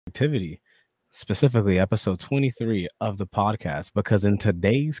Inclusivity, specifically episode 23 of the podcast, because in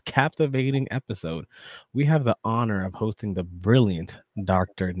today's captivating episode, we have the honor of hosting the brilliant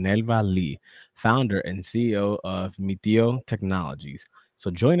Dr. Nelva Lee, founder and CEO of Mitio Technologies. So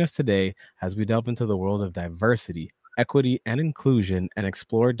join us today as we delve into the world of diversity, equity, and inclusion and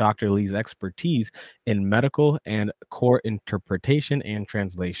explore Dr. Lee's expertise in medical and core interpretation and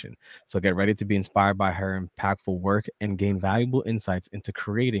translation. So get ready to be inspired by her impactful work and gain valuable insights into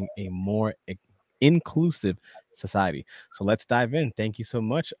creating a more inclusive society. So let's dive in. Thank you so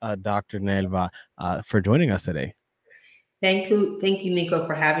much, Dr. Nelva, for joining us today. Thank you, Nico,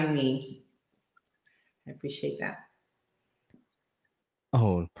 for having me. I appreciate that.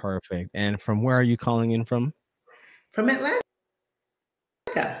 Oh, perfect. And from where are you calling in from? From Atlanta.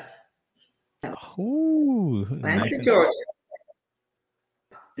 Ooh, Atlanta, Georgia.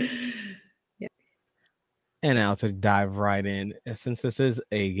 Yeah. And now to dive right in, since this is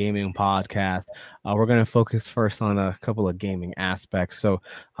a gaming podcast, we're going to focus first on a couple of gaming aspects. So,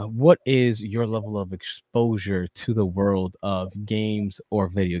 what is your level of exposure to the world of games or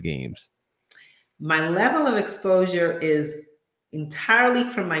video games? My level of exposure is entirely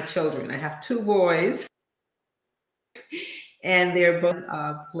from my children. I have two boys, and they're both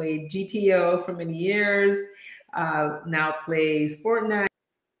played GTO for many years, now plays Fortnite.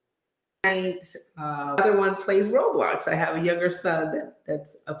 Other one plays Roblox. I have a younger son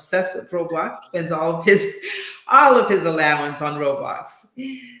that's obsessed with Roblox, spends all of his allowance on Roblox.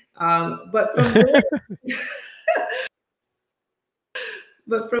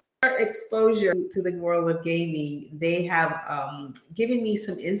 But from their exposure to the world of gaming, they have given me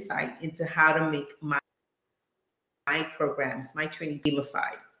some insight into how to make my programs, my training,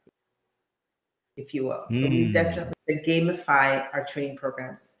 gamified, if you will. So we definitely gamify our training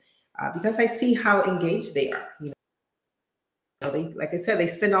programs. Because I see how engaged they are. You know, they, like I said, they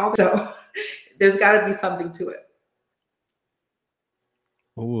spend all. So there's got to be something to it.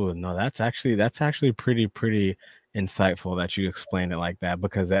 Oh no, that's actually pretty insightful that you explained it like that,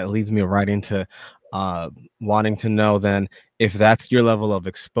 because that leads me right into wanting to know then if that's your level of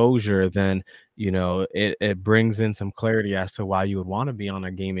exposure, then it brings in some clarity as to why you would want to be on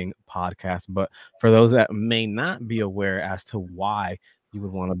a gaming podcast. But for those that may not be aware as to why you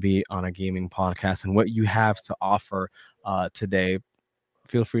would want to be on a gaming podcast and what you have to offer today,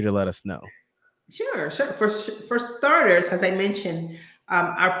 feel free to let us know. Sure. For starters, as I mentioned,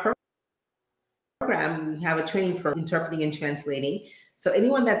 our program, we have a training program, interpreting and translating. So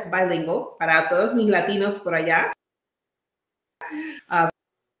anyone that's bilingual, para todos mis latinos por allá,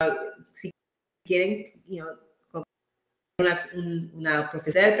 si quieren, una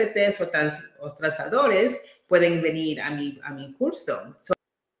profesora de intérpretes o transadores, pueden venir a mi curso. So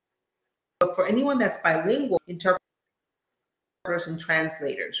for anyone that's bilingual, interpreters and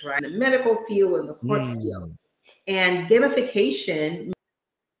translators, right? In the medical field and the court field. And gamification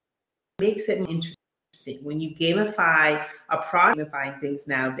makes it interesting. When you gamify a product, gamifying things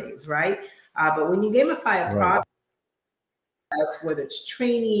nowadays, right? But when you gamify a product, whether it's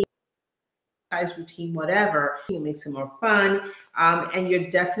training, routine, whatever, it makes it more fun. And you're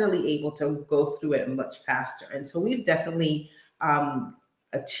definitely able to go through it much faster. And so we've definitely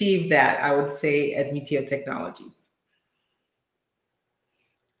achieved that, I would say, at Mitio Technologies.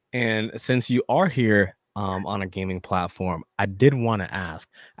 And since you are here on a gaming platform, I did want to ask,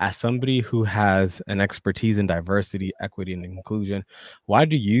 as somebody who has an expertise in diversity, equity, and inclusion, why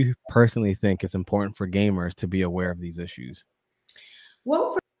do you personally think it's important for gamers to be aware of these issues?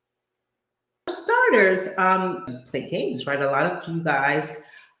 Well, for starters, play games, right? A lot of you guys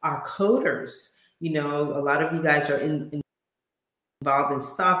are coders. You know, a lot of you guys are involved in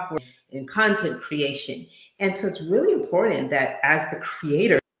software and content creation. And so it's really important that as the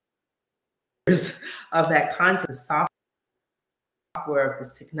creators of that content, the software of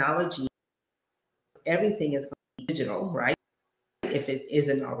this technology, everything is going to be digital, right? If it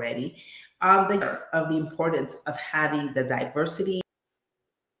isn't already, of the importance of having the diversity,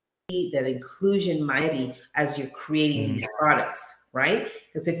 that inclusion mighty as you're creating these products, right?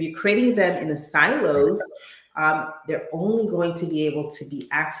 Because if you're creating them in the silos, they're only going to be able to be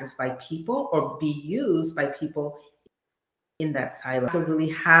accessed by people or be used by people in that silo. To really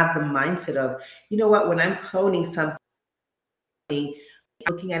have the mindset of, you know what, when I'm coding something,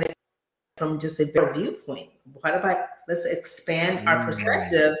 looking at it from just a better viewpoint. What about, let's expand our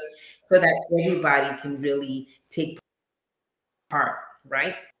perspectives so that everybody can really take part,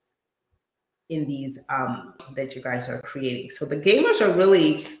 right? In these that you guys are creating. So the gamers are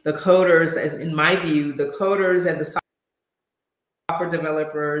really the coders, as in my view, the coders and the software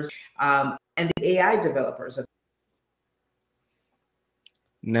developers and the AI developers.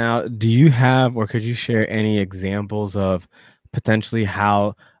 Now, do you have or could you share any examples of potentially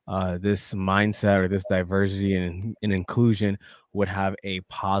how this mindset or this diversity and inclusion would have a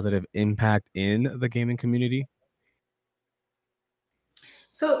positive impact in the gaming community?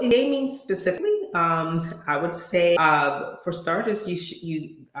 So in gaming specifically, I would say for starters,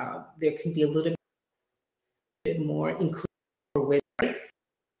 there can be a little bit more inclusive with.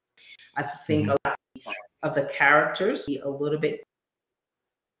 I think Hmm. a lot of the characters be a little bit,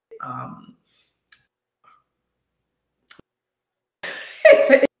 um,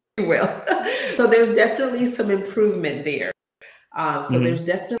 if you will. So there's definitely some improvement there. So Hmm. there's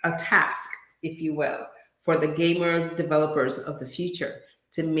definitely a task, if you will, for the gamer developers of the future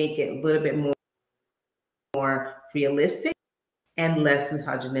to make it a little bit more realistic and less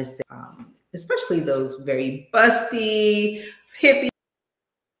misogynistic, especially those very busty, hippie,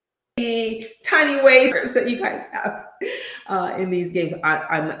 tiny waisters that you guys have in these games.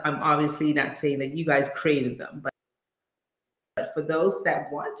 I'm obviously not saying that you guys created them, but for those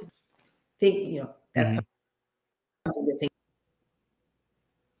that want to think, that's Hmm. something to think.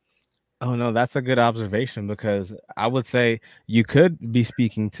 Oh no, that's a good observation because I would say you could be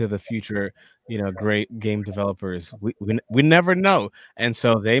speaking to the future, great game developers. We never know, and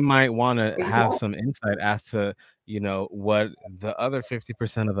so they might want to have Exactly. some insight as to what the other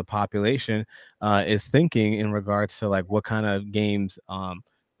 50% of the population is thinking in regards to like what kind of games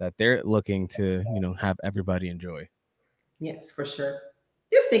that they're looking to have everybody enjoy. Yes, for sure.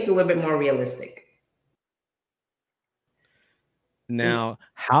 Just make it a little bit more realistic. And Now,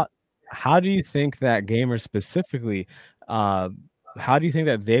 how do you think that gamers specifically, uh, how do you think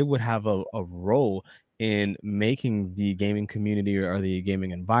that they would have a role in making the gaming community or the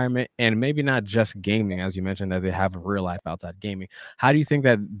gaming environment, and maybe not just gaming, as you mentioned that they have a real life outside gaming. How do you think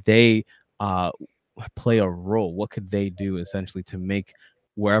that they uh, play a role? What could they do essentially to make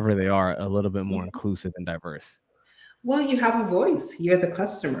wherever they are a little bit more inclusive and diverse? well, you have a voice. You're the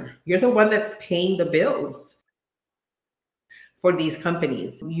customer. You're the one that's paying the bills for these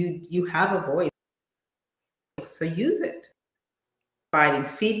companies. You have a voice, so use it. Providing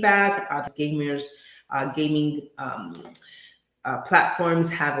feedback, gamers, gaming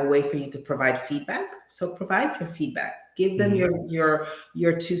platforms have a way for you to provide feedback. So provide your feedback. Give them Mhm.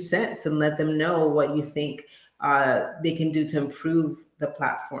 your 2 cents and let them know what you think they can do to improve the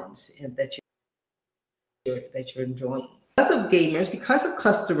platforms that you're enjoying. Because of gamers, because of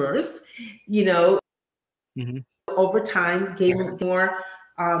customers, you know, Mhm. over time, game more.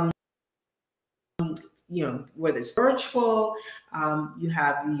 Um, whether it's virtual, you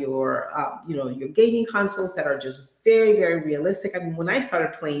have your gaming consoles that are just very, very realistic. I mean, when I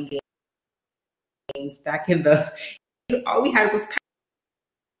started playing games back in the, all we had was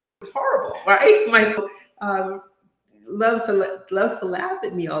horrible, right? My son loves to laugh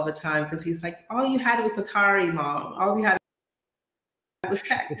at me all the time because he's like, all you had was Atari, mom. All you had was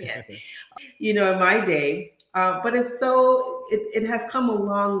Pac-Man. In my day. But it has come a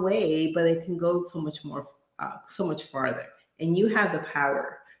long way, but it can go so much more, so much farther. And you have the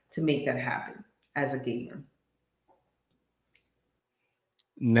power to make that happen as a gamer.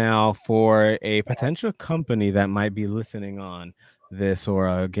 Now, for a potential company that might be listening on this or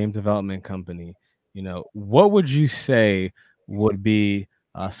a game development company, what would you say would be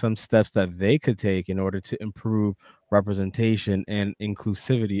some steps that they could take in order to improve representation and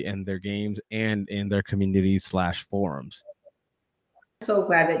inclusivity in their games and in their communities slash forums? So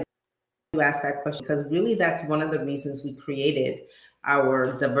glad that you asked that question because really that's one of the reasons we created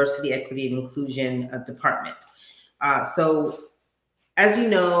our diversity, equity, and inclusion department. So as you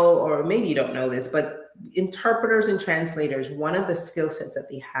know, or maybe you don't know this, but interpreters and translators, one of the skill sets that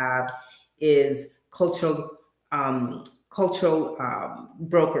they have is cultural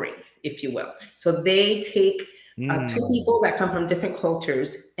brokering, if you will. So they take two Mm. people that come from different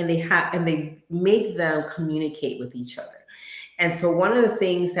cultures and they make them communicate with each other. And so one of the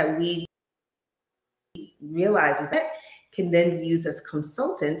things that we realize is that can then be used as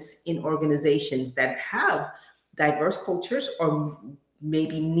consultants in organizations that have diverse cultures or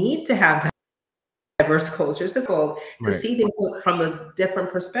maybe need to have diverse cultures as well to Right. see things from a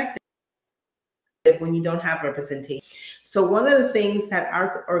different perspective when you don't have representation. So one of the things that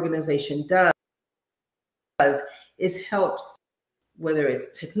our organization does is helps, whether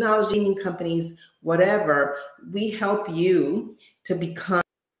it's technology companies, whatever, we help you to become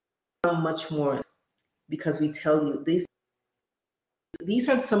much more because we tell you these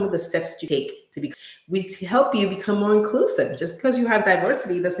are some of the steps that you take to help you become more inclusive. Just because you have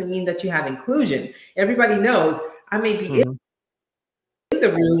diversity doesn't mean that you have inclusion. Everybody knows I may be Mhm. in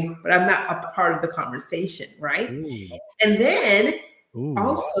the room, but I'm not a part of the conversation, right? Ooh. And then Ooh.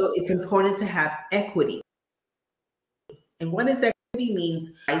 Also, it's important to have equity. And what is equity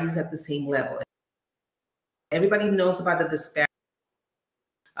means rises at the same level. Everybody knows about the disparity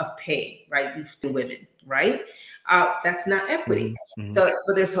of pay, right, between women, right? That's not equity. Hmm. Hmm. So,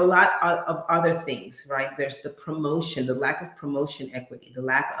 but there's a lot of other things, right? There's the promotion, the lack of promotion equity, the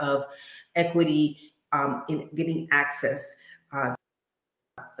lack of equity in getting access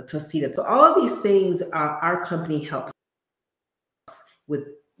to see that. So all of these things, our company helps with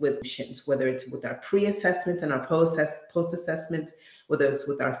missions, whether it's with our pre-assessment and our post-assessment, whether it's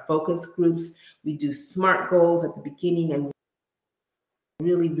with our focus groups. We do SMART goals at the beginning and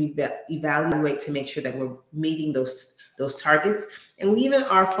really evaluate to make sure that we're meeting those targets. And we even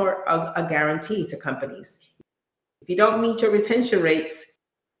offer a guarantee to companies. If you don't meet your retention rates,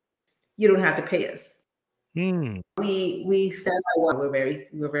 you don't have to pay us. Hmm. We stand by what we're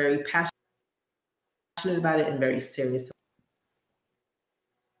very passionate about it and very serious.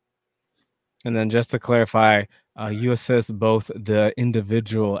 And then just to clarify, you assist both the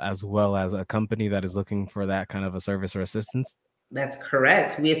individual as well as a company that is looking for that kind of a service or assistance? That's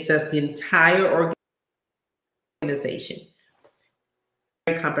correct. We assess the entire organization.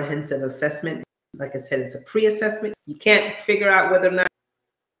 Very comprehensive assessment. Like I said, it's a pre-assessment. You can't figure out whether or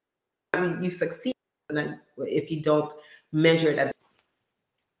not you succeed if you don't measure that.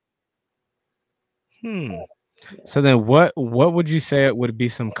 So then what would you say would be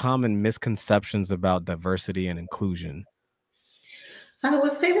some common misconceptions about diversity and inclusion? So I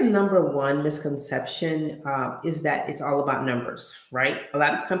would say the number one misconception is that it's all about numbers, right? A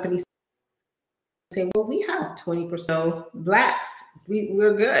lot of companies say, well, we have 20% Blacks.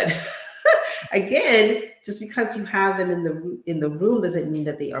 We're good. Again, just because you have them in the room doesn't mean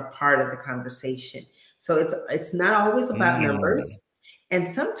that they are part of the conversation. So it's not always about Mm. numbers. And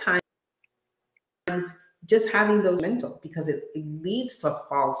sometimes just having those mental, because it leads to a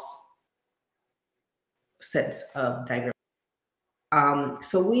false sense of diversity.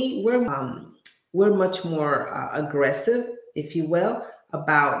 So we're much more aggressive, if you will,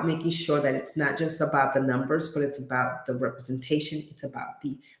 about making sure that it's not just about the numbers, but it's about the representation. It's about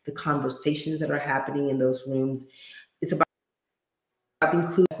the conversations that are happening in those rooms. It's about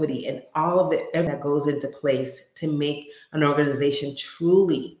the equity and all of it that goes into place to make an organization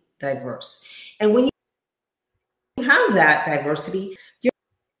truly diverse. And when you have that diversity, your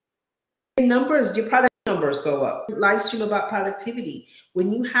numbers, your product numbers go up. Live stream about productivity.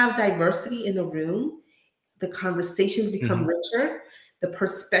 When you have diversity in the room, the conversations become Mhm. richer, the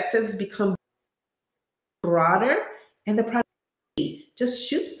perspectives become broader, and the productivity just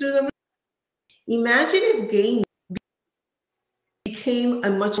shoots through the roof. Imagine if gaming became a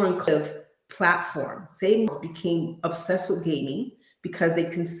much more inclusive platform. Say became obsessed with gaming because they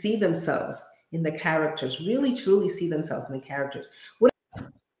can see themselves in the characters, really truly see themselves in the characters. Wouldn't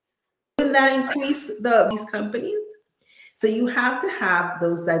that increase these companies? So you have to have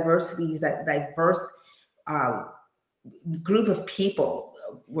those diversities, that diverse um, group of people,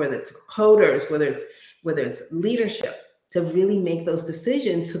 whether it's coders, whether it's leadership, to really make those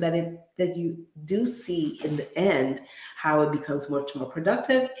decisions so that that you do see in the end how it becomes much more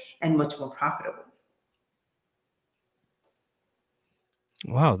productive and much more profitable.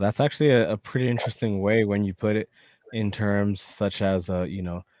 Wow, that's actually a pretty interesting way when you put it in terms such as a,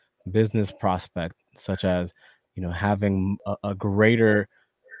 business prospect, such as, having a greater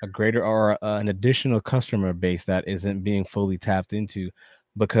or an additional customer base that isn't being fully tapped into,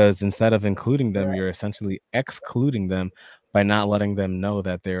 because instead of including them, you're essentially excluding them by not letting them know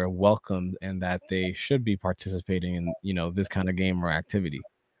that they're welcome and that they should be participating in, this kind of game or activity.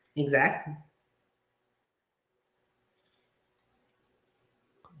 Exactly.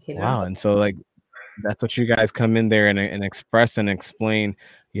 Hit it on. Wow. And so like that's what you guys come in there and express and explain,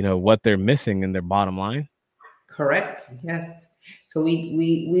 what they're missing in their bottom line. Correct. Yes. So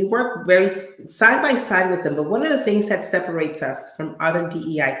we work very side by side with them. But one of the things that separates us from other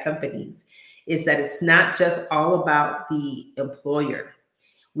DEI companies is that it's not just all about the employer.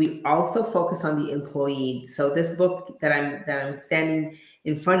 We also focus on the employee. So this book that I'm standing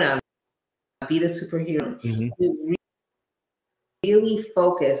in front of, Be the Superhero, Mhm. we really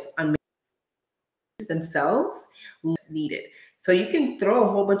focus on themselves needed. So you can throw a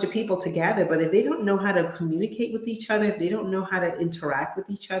whole bunch of people together, but if they don't know how to communicate with each other, if they don't know how to interact with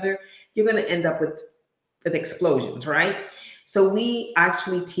each other, you're going to end up with explosions, right? So we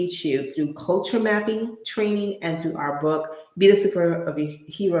actually teach you through culture mapping training and through our book, Be the Superhero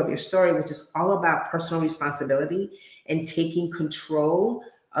of Your Story, which is all about personal responsibility and taking control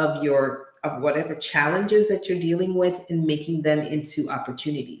of whatever challenges that you're dealing with and making them into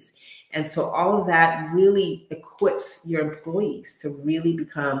opportunities. And so all of that really equips your employees to really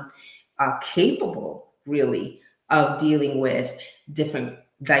become capable, really, of dealing with different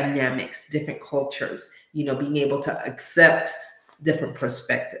dynamics, different cultures, being able to accept different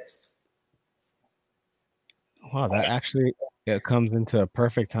perspectives. Wow, that actually it comes into a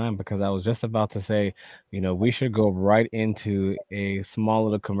perfect time because I was just about to say, we should go right into a small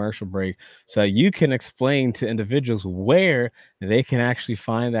little commercial break so you can explain to individuals where they can actually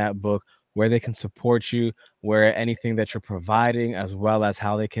find that book, where they can support you, where anything that you're providing, as well as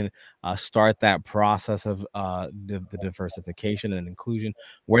how they can start that process of the diversification and inclusion,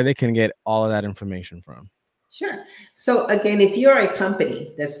 where they can get all of that information from. Sure. So again, if you're a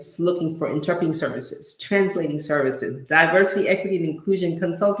company that's looking for interpreting services, translating services, diversity, equity, and inclusion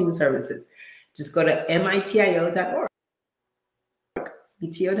consulting services, just go to mitio.org,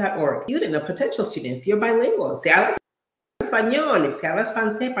 mito.org. Student, a potential student, if you're bilingual, si hablas español, si hablas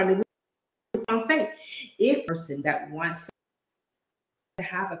francés, parlez-vous français. If a person that wants to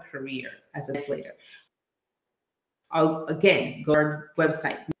have a career as a translator, again, go to our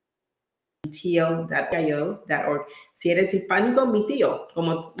website, mitio.org. Si eres hispánico, mi tío,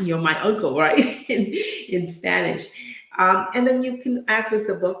 como my uncle, right? in Spanish. And then you can access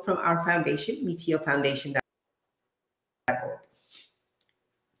the book from our foundation, mitiofoundation.org.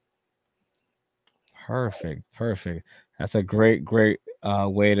 Perfect. That's a great way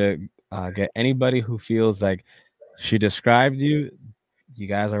to get anybody who feels like she described you. You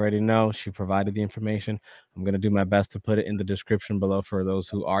guys already know she provided the information. I'm going to do my best to put it in the description below for those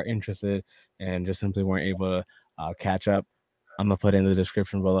who are interested and just simply weren't able to catch up. I'm going to put it in the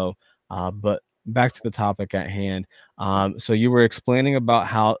description below. But back to the topic at hand. So you were explaining about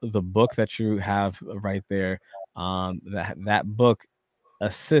how the book that you have right there, that book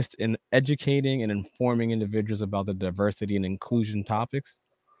assist in educating and informing individuals about the diversity and inclusion topics?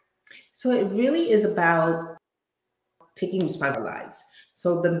 So it really is about taking responsibility for our lives.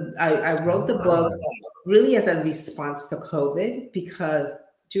 So I wrote the book really as a response to COVID, because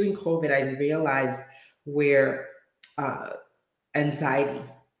during COVID I realized where anxiety,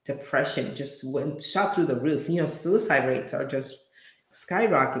 depression just went shot through the roof. Suicide rates are just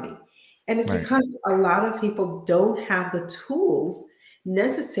skyrocketing. And it's Right. because a lot of people don't have the tools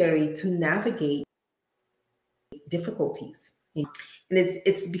necessary to navigate difficulties. And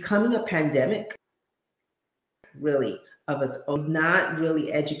it's becoming a pandemic, really, of its own, not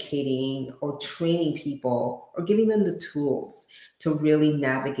really educating or training people or giving them the tools to really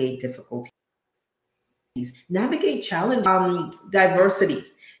navigate difficulties, navigate challenge, diversity.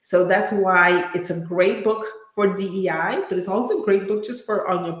 So that's why it's a great book for DEI, but it's also a great book just for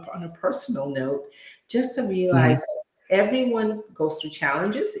on a personal note, just to realize Mhm. that everyone goes through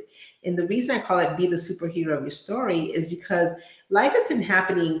challenges. And the reason I call it be the superhero of your story is because life isn't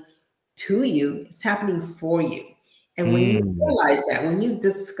happening to you, it's happening for you. And when you Mm. realize that, when you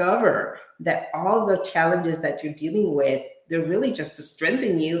discover that all the challenges that you're dealing with, they're really just to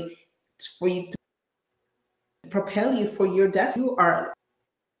strengthen you, for you to propel you for your destiny. You are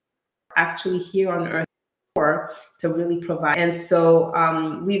actually here on earth for to really provide. And so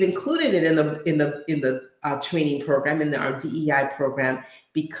we've included it in the training program, in our DEI program,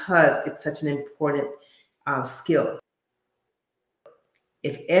 because it's such an important skill.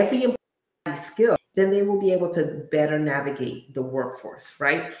 If every employee is skilled, then they will be able to better navigate the workforce,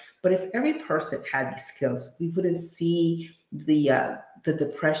 right? But if every person had these skills, we wouldn't see the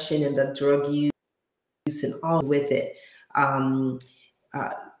depression and the drug use and all with it uh,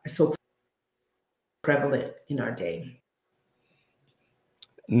 so prevalent in our day.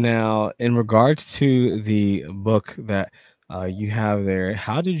 Now, in regards to the book that you have there,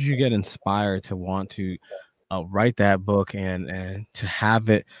 how did you get inspired to want to write that book and to have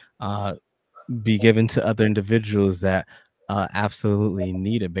it uh, be given to other individuals that absolutely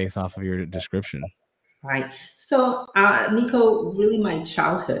need it based off of your description? Right. So, Nico, really my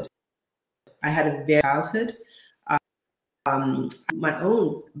childhood. I had a very childhood, my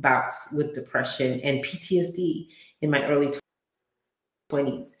own bouts with depression and PTSD in my early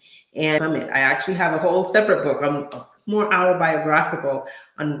 20s. And from it, I actually have a whole separate book. I'm more autobiographical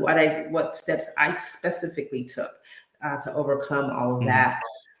on what steps I specifically took to overcome all of Mhm. that.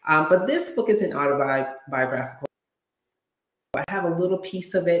 But this book isn't autobiographical. I have a little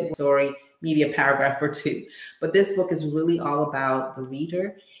piece of it, story, maybe a paragraph or two. But this book is really all about the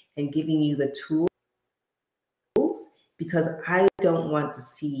reader and giving you the tools, because I don't want to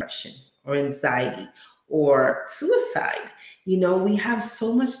see depression or anxiety or suicide. We have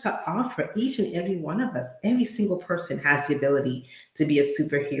so much to offer, each and every one of us. Every single person has the ability to be a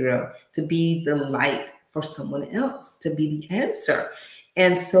superhero, to be the light for someone else, to be the answer.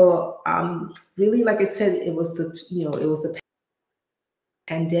 And so, really, like I said, it was the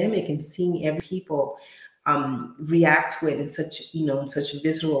pandemic and seeing every people react to it in such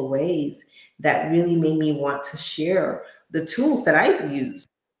visceral ways that really made me want to share the tools that I use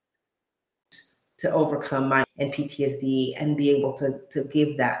to overcome my and PTSD and be able to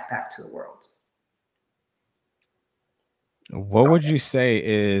give that back to the world. What would you say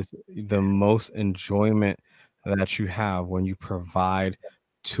is the most enjoyment that you have when you provide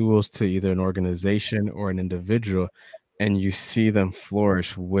tools to either an organization or an individual and you see them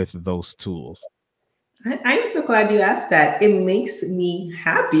flourish with those tools? I'm so glad you asked that. It makes me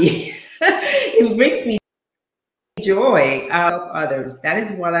happy. It brings me joy. Help others. That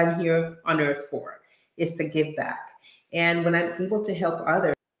is what I'm here on earth for, is to give back. And when I'm able to help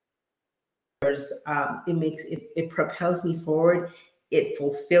others, it propels me forward. It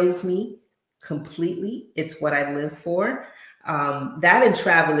fulfills me completely. It's what I live for. That and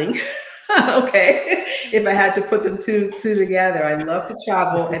traveling. Okay, if I had to put them two together, I love to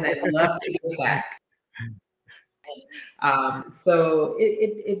travel and I love to give back. So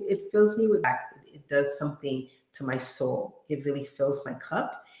it fills me with back. It does something to my soul. It really fills my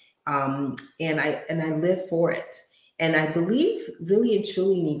cup, and I live for it. And I believe really and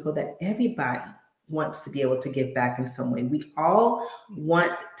truly, Nico, that everybody wants to be able to give back in some way. We all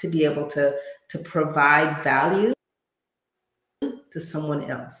want to be able to provide value to someone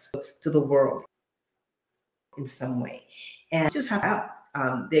else, to the world in some way, and just have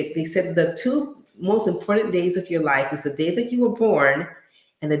out. They said the two most important days of your life is the day that you were born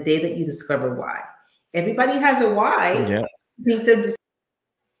and the day that you discover why. Everybody has a why. Yeah. We need to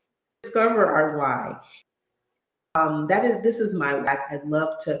discover our why. This is my why. I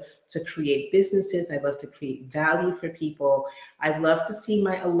love to create businesses. I love to create value for people. I love to see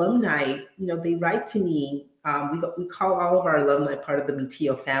my alumni. They write to me. We call all of our alumni part of the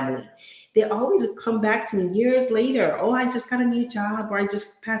Meteo family. They always come back to me years later. Oh, I just got a new job, or I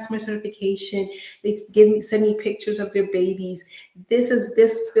just passed my certification. They send me pictures of their babies. This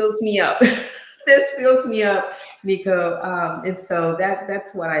fills me up. This fills me up, Nico. And so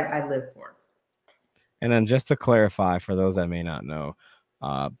that's what I live for. And then just to clarify for those that may not know,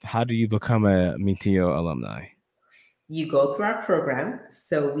 how do you become a Meteo alumni? You go through our program.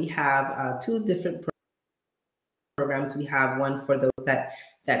 So we have two different programs. We have one for those that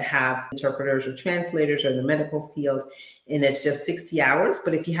have interpreters or translators or in the medical field, and it's just 60 hours.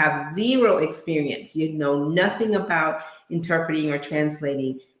 But if you have zero experience, you know nothing about interpreting or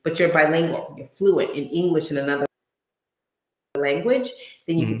translating, but you're bilingual, you're fluent in English and another language,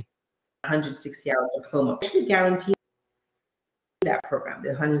 then you can take a 160-hour diploma. We guarantee that program. The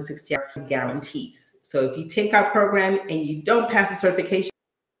 160 hours is guaranteed. So if you take our program and you don't pass the certification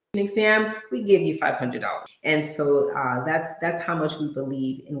exam, we give you $500. And so that's how much we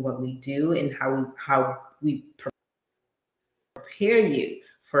believe in what we do and how we prepare you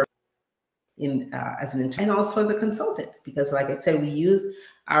for as an intern and also as a consultant, because like I said, we use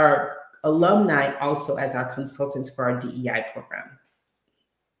our alumni also as our consultants for our DEI program.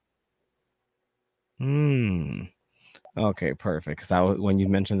 Okay, perfect. Because when you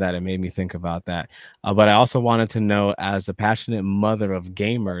mentioned that, it made me think about that. But I also wanted to know, as a passionate mother of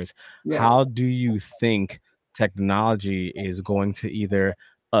gamers, how Yes. do you think technology is going to either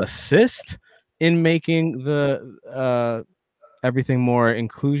assist in making the everything more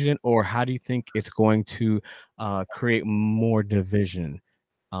inclusion, or how do you think it's going to create more division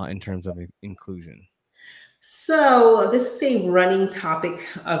in terms of inclusion? So this is a running topic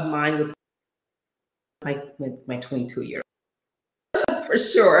of mine with my 22-year for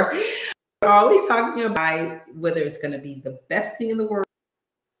sure. We're always talking about whether it's going to be the best thing in the world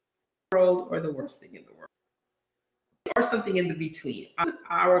or the worst thing in the world, or something in the between.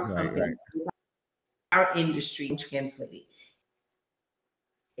 Our Right, company, right. our industry, translating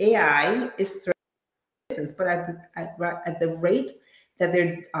AI is threatened, but at the rate that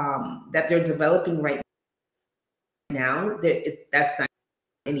they're developing right now, that's not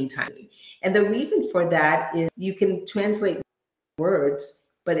anytime. And the reason for that is you can translate words,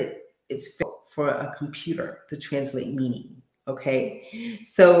 but it's for a computer to translate meaning. Okay,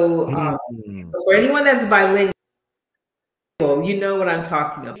 so for anyone that's bilingual, you know what I'm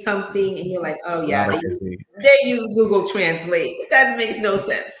talking about. Something, and you're like, oh yeah, Not a they use Google Translate. That makes no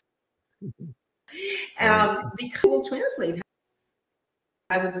sense. right. Because Google Translate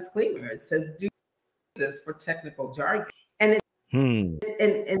has a disclaimer. It says, "Do this for technical jargon," and Hmm.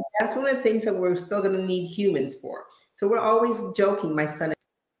 and that's one of the things that we're still going to need humans for. So we're always joking, my son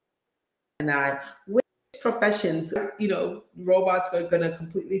and I, which professions, robots are going to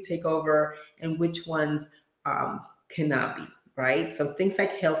completely take over, and which ones cannot be. right? So things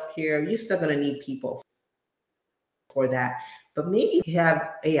like healthcare, you're still going to need people for that. But maybe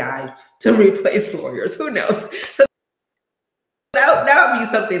have AI to replace lawyers. Who knows? So that would be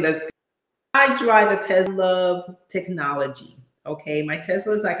something that's. I drive a Tesla. Love technology. Okay, my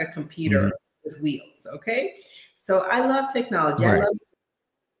Tesla is like a computer Mhm. with wheels. Okay, so I love technology. I Right. love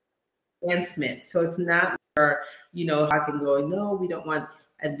advancement. So it's not where I can go. No, we don't want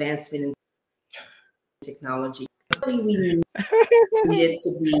advancement in technology. Really, we need it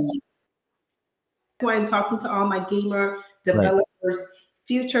to be. That's why I'm talking to all my gamer Right. developers,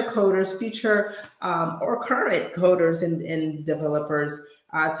 future coders, future or current coders and developers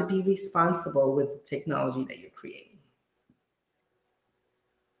to be responsible with the technology that you're creating.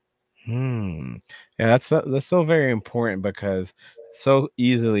 Hmm. Yeah, that's so very important because so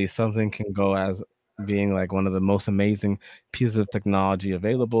easily something can go as being like one of the most amazing pieces of technology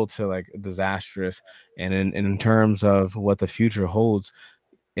available to like disastrous. And in terms of what the future holds,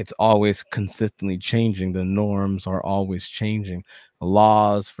 it's always consistently changing. The norms are always changing.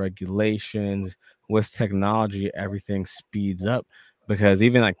 Laws, regulations, with technology, everything speeds up because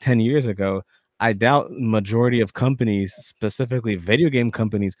even like 10 years ago, I doubt majority of companies, specifically video game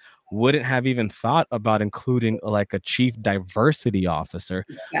companies, wouldn't have even thought about including like a chief diversity officer.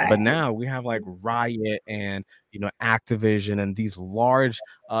 But Exactly. now we have like Riot and Activision and these large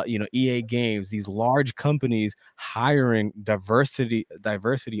EA Games, these large companies hiring diversity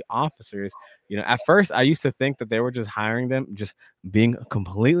officers. At first I used to think that they were just hiring them, just being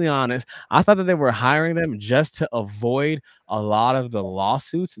completely honest. I thought that they were hiring them just to avoid a lot of the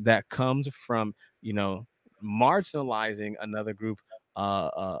lawsuits that comes from, you know, marginalizing another group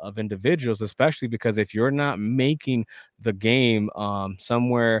of individuals, especially because if you're not making the game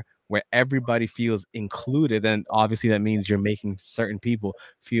somewhere where everybody feels included, then obviously that means you're making certain people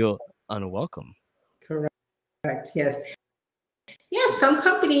feel unwelcome. Correct. Yes. Yes, some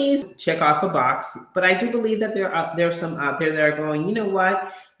companies check off a box, but I do believe that there are some out there that are going, you know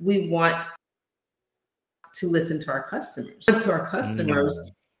what? We want to listen to our customers, Mm.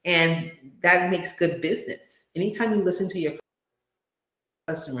 and that makes good business. Anytime you listen to your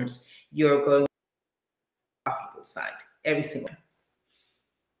customers, you're going profitable side every single.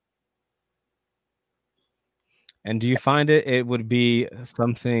 And do you find it would be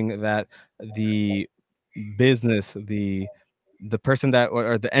something that the business, the person that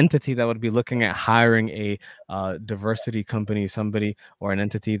or the entity that would be looking at hiring a diversity company, somebody or an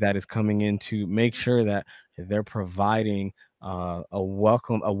entity that is coming in to make sure that they're providing a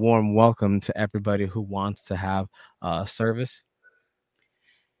warm welcome to everybody who wants to have service?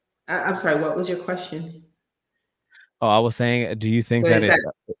 I'm sorry, what was your question? Oh, I was saying, do you think So that is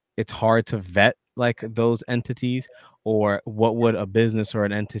that it's hard to vet like those entities, or what would a business or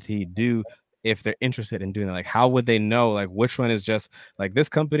an entity do if they're interested in doing that? Like, how would they know like which one is just like this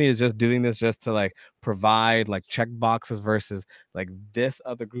company is just doing this just to like provide like check boxes versus like this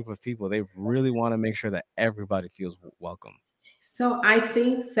other group of people? They really want to make sure that everybody feels welcome. so I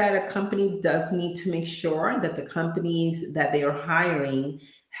think that a company does need to make sure that the companies that they are hiring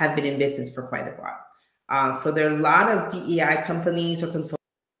have been in business for quite a while. So there are a lot of DEI companies or consulting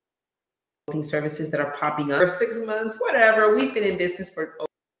services that are popping up for 6 months, whatever. We've been in business for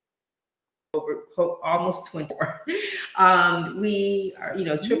over almost 24. We are,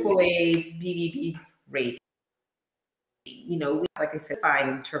 AAA, BBB rated. We, like I said, find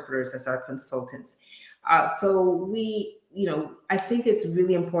interpreters as our consultants. So I think it's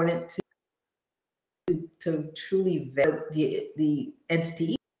really important to truly vet the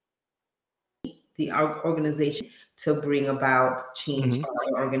entity, the organization, to bring about change Hmm.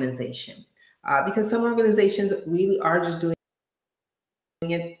 in our organization. Because some organizations really are just doing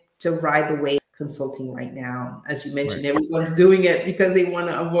it to ride the wave consulting right now. As you Right. mentioned, everyone's doing it because they want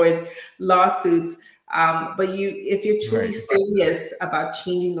to avoid lawsuits. But if you're truly Right. serious about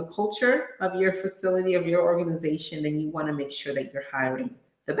changing the culture of your facility, of your organization, then you want to make sure that you're hiring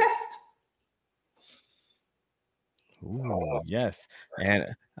the best. Ooh, yes.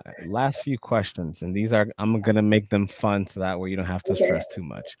 And last few questions, and these are I'm gonna make them fun so that way you don't have to Okay. stress too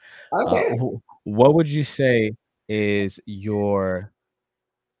much. Okay. What would you say is your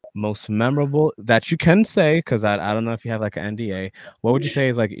most memorable that you can say? Because I don't know if you have like an NDA. What would you say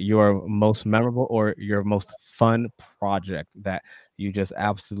is like your most memorable or your most fun project that you just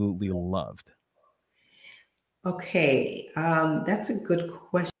absolutely loved? Okay. That's a good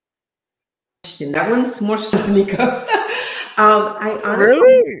question. That one's more Nico. I honestly,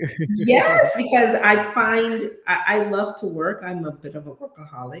 Really? yes, because I find I love to work. I'm a bit of a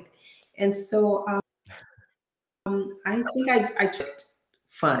workaholic, and so I think I tried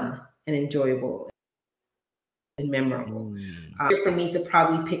fun and enjoyable and memorable. Mm. For me to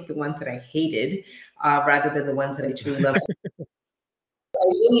probably pick the ones that I hated rather than the ones that I truly loved. I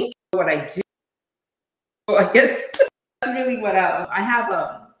really what I do. So I guess that's really what I have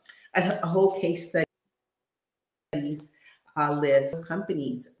a whole case studies list.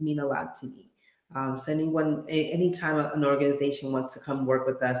 Companies mean a lot to me. So anytime an organization wants to come work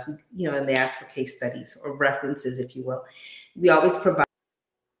with us, and they ask for case studies or references, if you will, we always provide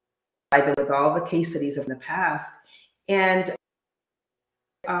them with all the case studies of the past, and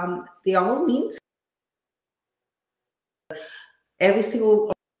they all mean every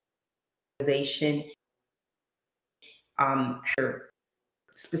single organization has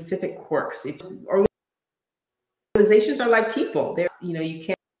specific quirks. If organizations are like people, you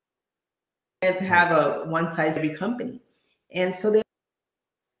can't have a one size every company, and so they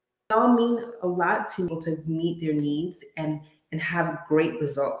all mean a lot to meet their needs and have great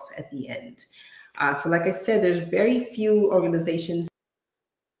results at the end. So like I said, there's very few organizations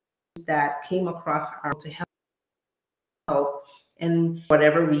that came across our to help and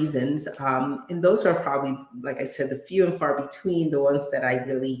whatever reasons. And those are probably, like I said, the few and far between, the ones that I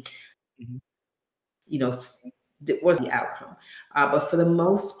really, Mhm. was the outcome. But for the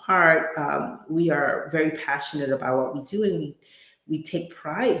most part, we are very passionate about what we do, and we take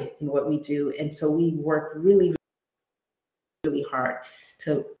pride in what we do. And so we work really, really hard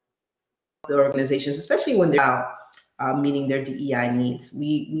to the organizations, especially when they're out meeting their DEI needs.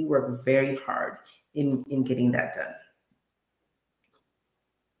 We work very hard in getting that done.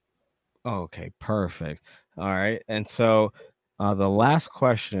 Okay, perfect. All right. And so the last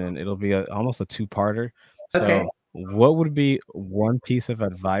question, it'll be almost a two-parter. Okay. So, what would be one piece of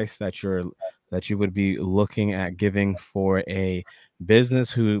advice that you would be looking at giving for a business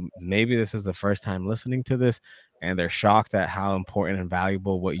who maybe this is the first time listening to this and they're shocked at how important and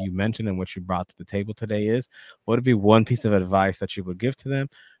valuable what you mentioned and what you brought to the table today is? What would be one piece of advice that you would give to them,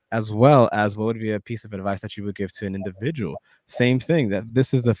 as well as what would be a piece of advice that you would give to an individual? Same thing, that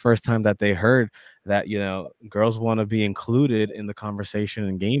this is the first time that they heard that girls want to be included in the conversation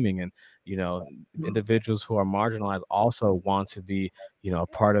in gaming, and individuals who are marginalized also want to be a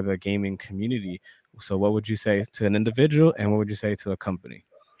part of the gaming community. So what would you say to an individual, and what would you say to a company?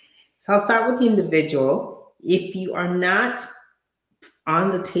 So I'll start with the individual. If you are not on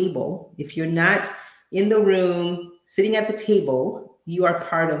the table, if you're not in the room sitting at the table, you are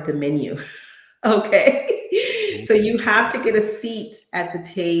part of the menu. Okay. So Okay. you have to get a seat at the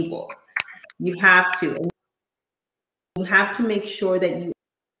table. You have to. And you have to make sure that you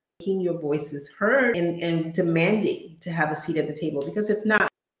making your voices heard and demanding to have a seat at the table. Because if not,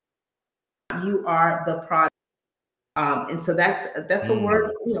 you are the product. And so that's a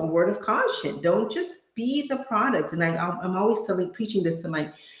Mm. word of caution. Don't just be the product. And I'm always preaching this to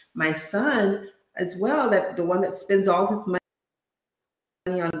my son as well, that the one that spends all his money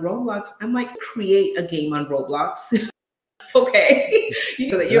on Roblox. I'm like, create a game on Roblox, okay,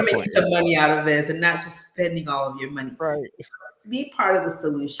 so that you're Good making point. some money out of this and not just spending all of your money. Right. Be part of the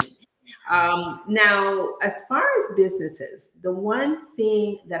solution. Now, as far as businesses, the one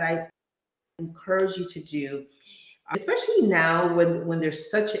thing that I encourage you to do, especially now when there's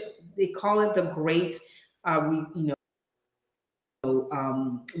they call it the great,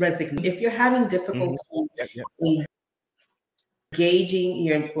 resignation. If you're having Hmm. difficulty Yep, yep. engaging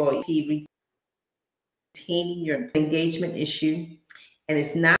your employee, retaining your engagement issue, and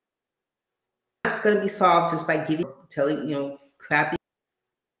it's not going to be solved just by telling, clapping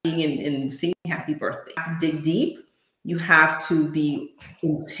and singing happy birthday. You have to dig deep. You have to be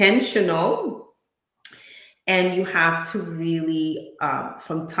intentional, and you have to really,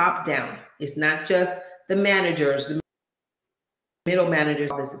 from top down. It's not just the managers, the middle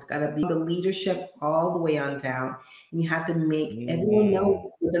managers. It's got to be the leadership all the way on down. And you have to make everyone Mm.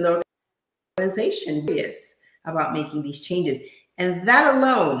 know within the organization is about making these changes. And that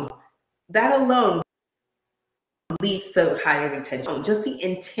alone leads to higher retention. Just the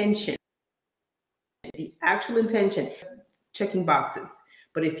intention, the actual intention, checking boxes.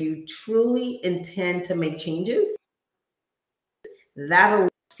 But if you truly intend to make changes, that'll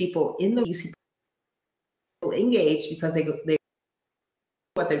people in the UC will engage because they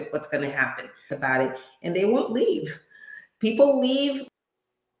what's going to happen about it, and they won't leave. People leave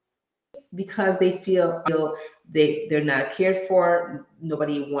because they feel they're not cared for.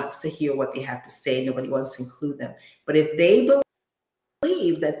 Nobody wants to hear what they have to say. Nobody wants to include them. But if they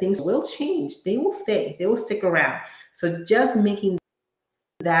believe that things will change, they will stay. They will stick around. So just making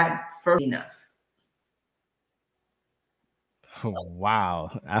that first enough.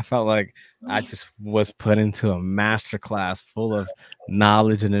 Wow. I felt like I just was put into a master class full of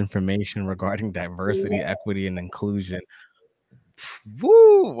knowledge and information regarding diversity, equity, and inclusion.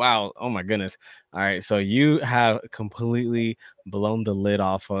 Woo! Wow. Oh my goodness. All right. So you have completely blown the lid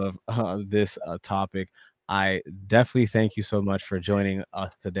off of this topic. I definitely thank you so much for joining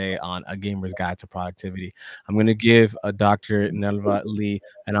us today on A Gamer's Guide to Productivity. I'm going to give Dr. Nelva Lee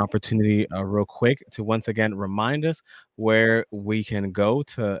an opportunity real quick to once again remind us where we can go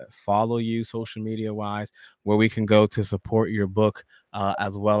to follow you social media wise, where we can go to support your book,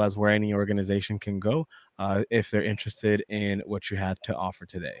 as well as where any organization can go if they're interested in what you had to offer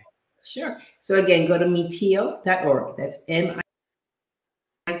today. Sure. So again, go to mitio.org. That's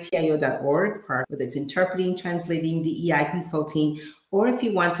mitio.org for whether it's interpreting, translating, DEI consulting, or if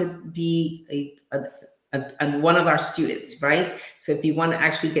you want to be one of our students, right? So if you want to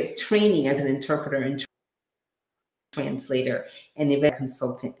actually get training as an interpreter and translator and event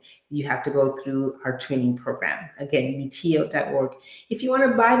consultant, you have to go through our training program. Again, mitio.org. If you want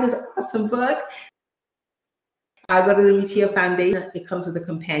to buy this awesome book, I go to the Mitio Foundation. It comes with a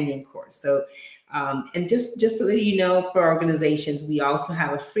companion course. So, and just to let you know, for organizations, we also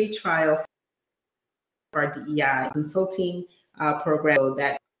have a free trial for our DEI consulting program. So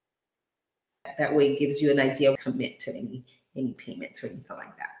that way it gives you an idea of commit to any payments or anything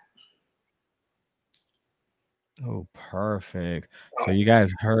like that. Oh, perfect. So you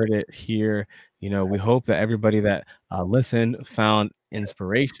guys heard it here. We hope that everybody that listened found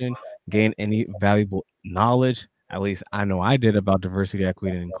inspiration, gained any valuable knowledge. At least I know I did about diversity,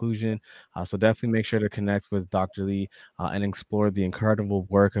 equity, and inclusion. So definitely make sure to connect with Dr. Lee and explore the incredible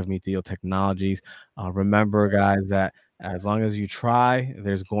work of Meteo Technologies. Remember, guys, that as long as you try,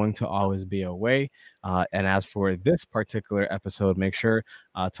 there's going to always be a way. And as for this particular episode, make sure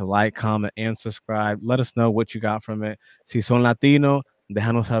to like, comment, and subscribe. Let us know what you got from it. Si son Latino,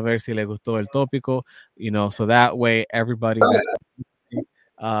 déjanos saber si le gustó el tópico, so that way everybody that,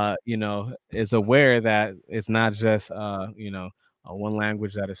 is aware that it's not just, one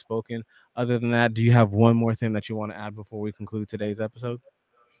language that is spoken. Other than that, do you have one more thing that you want to add before we conclude today's episode?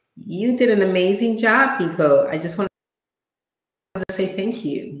 You did an amazing job, Nico. I just want to say thank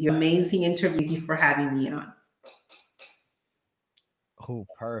you. You're amazing interview. Thank you for having me on. Oh,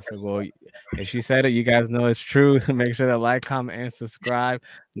 perfect. Well, if she said it, you guys know it's true. Make sure to like, comment, and subscribe.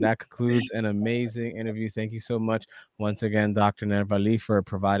 That concludes an amazing interview. Thank you so much once again, Dr. Nervali, for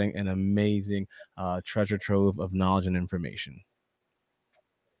providing an amazing treasure trove of knowledge and information.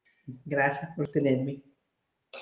 Gracias por tenerme.